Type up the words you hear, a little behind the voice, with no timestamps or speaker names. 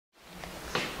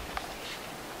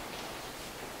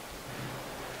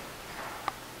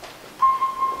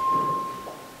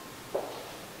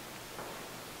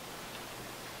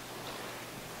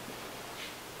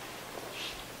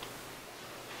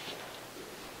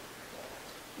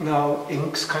Now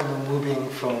ink's kind of moving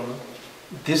from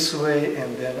this way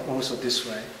and then also this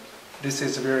way. This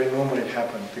is very normally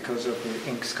happen because of the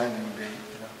ink's kind of moving.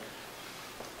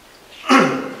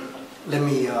 Let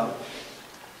me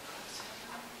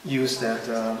use that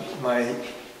my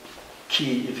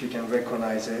key, if you can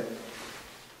recognize it.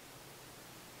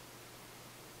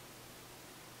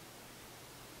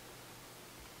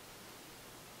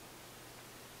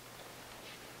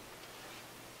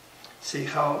 See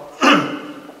how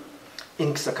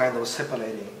inks are kind of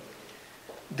separating.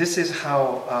 This is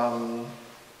how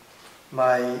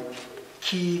my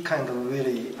key kind of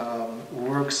really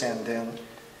works and then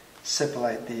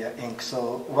separate the ink.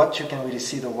 So what you can really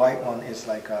see, the white one is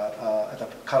like the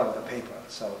color of the paper.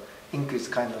 So ink is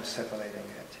kind of separating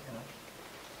it. You know?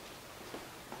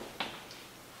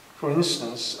 For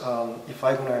instance, if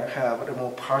I'm going to have a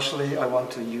more partially I want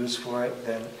to use for it,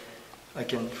 then I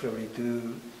can probably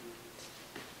do.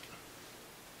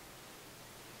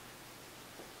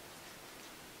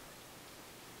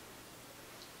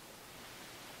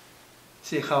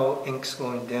 See how ink's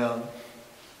going down,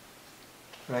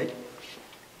 right?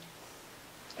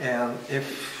 And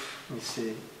if, let me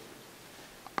see,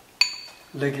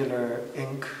 regular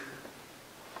ink,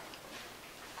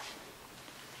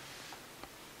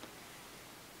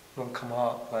 won't come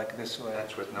out like this way.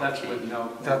 That's with no That's key. with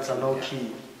no. That's a no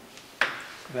key.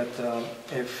 But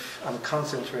if I'm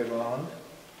concentrated on,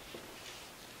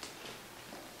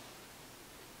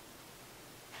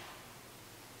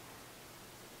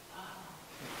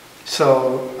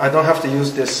 so I don't have to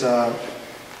use this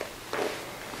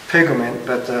pigment,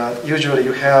 but usually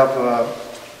you have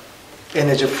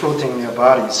energy floating in your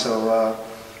body, so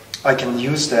I can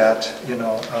use that, you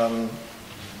know.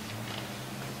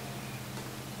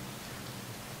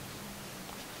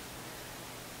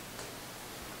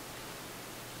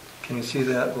 Can you see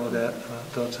that, or that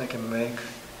dots I can make?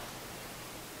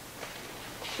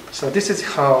 So this is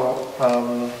how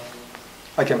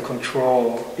I can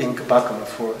control ink back and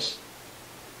forth.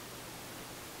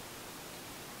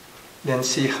 Then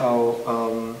see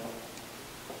how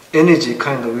energy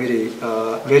kind of really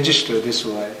register this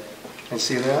way. Can you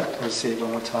see that? Let's see it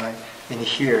one more time in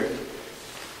here.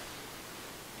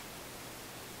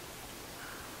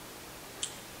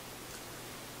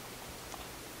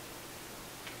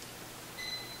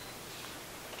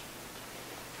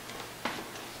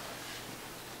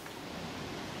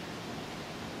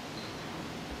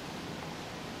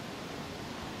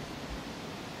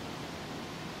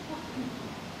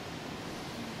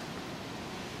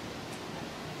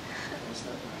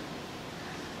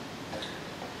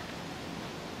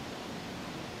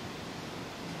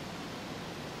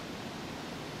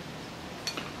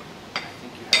 I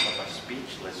think you have a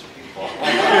speechless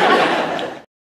people.